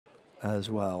as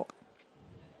well.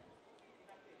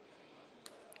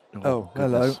 Oh,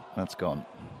 hello. That's gone.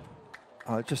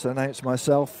 I just announced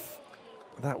myself.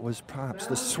 That was perhaps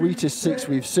the sweetest six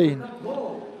we've seen.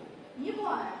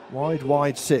 Wide,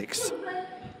 wide six.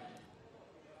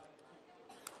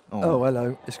 Oh,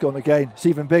 hello. It's gone again. It's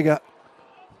even bigger.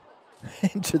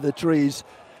 Into the trees.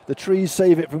 The trees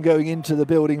save it from going into the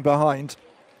building behind.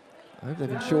 I hope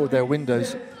they've insured their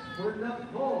windows.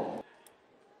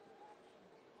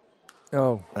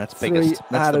 Oh, that's biggest.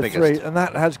 That's out the of biggest. 3, and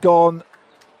that has gone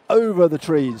over the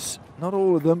trees. Not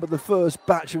all of them, but the first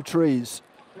batch of trees.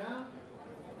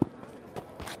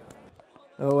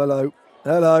 Oh, hello.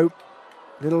 Hello.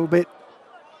 Little bit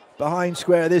behind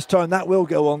square this time. That will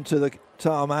go on to the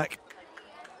tarmac.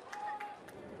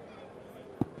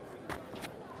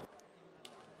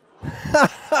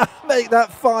 Make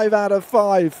that 5 out of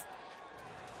 5.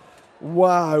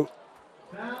 Wow.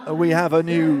 And we have a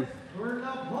new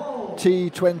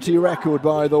T20 record,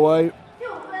 by the way.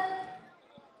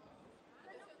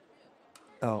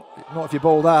 Oh, not if you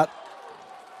bowl that.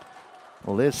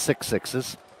 Well, there's 6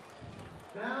 sixes.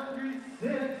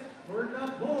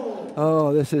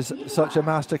 Oh, this is such a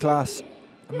masterclass.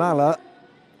 Mala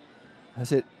has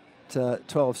hit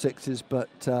 12 sixes, but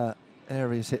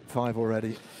Aries hit 5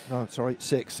 already. No, sorry,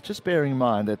 6. Just bearing in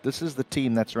mind that this is the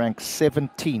team that's ranked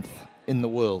 17th in the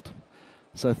world.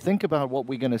 So think about what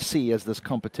we're going to see as this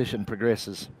competition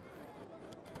progresses.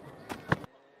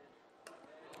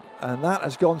 And that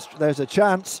has gone, there's a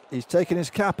chance. He's taken his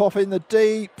cap off in the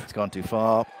deep. It's gone too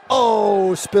far.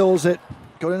 Oh, spills it.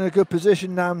 Got in a good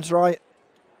position, Nam's right.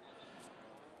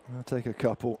 I'll take a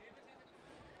couple.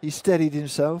 He steadied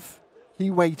himself.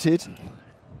 He waited.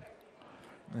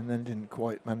 And then didn't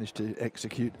quite manage to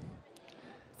execute.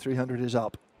 300 is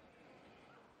up.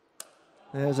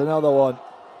 There's another one.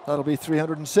 That'll be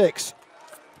 306.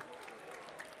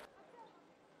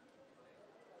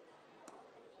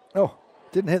 Oh,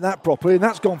 didn't hit that properly, and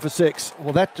that's gone for 6.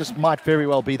 Well, that just might very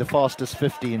well be the fastest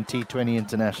 50 in T20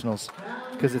 internationals,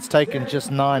 because it's taken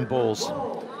just 9 balls.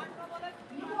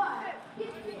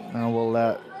 Now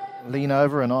we'll lean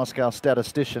over and ask our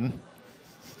statistician.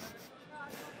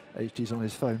 HT's on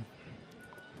his phone.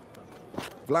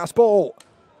 Last ball.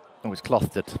 Oh, he's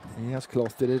clothed it. He has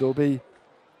clothed it. It'll be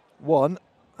 1.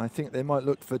 I think they might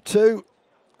look for 2,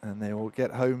 and they will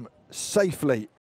get home safely.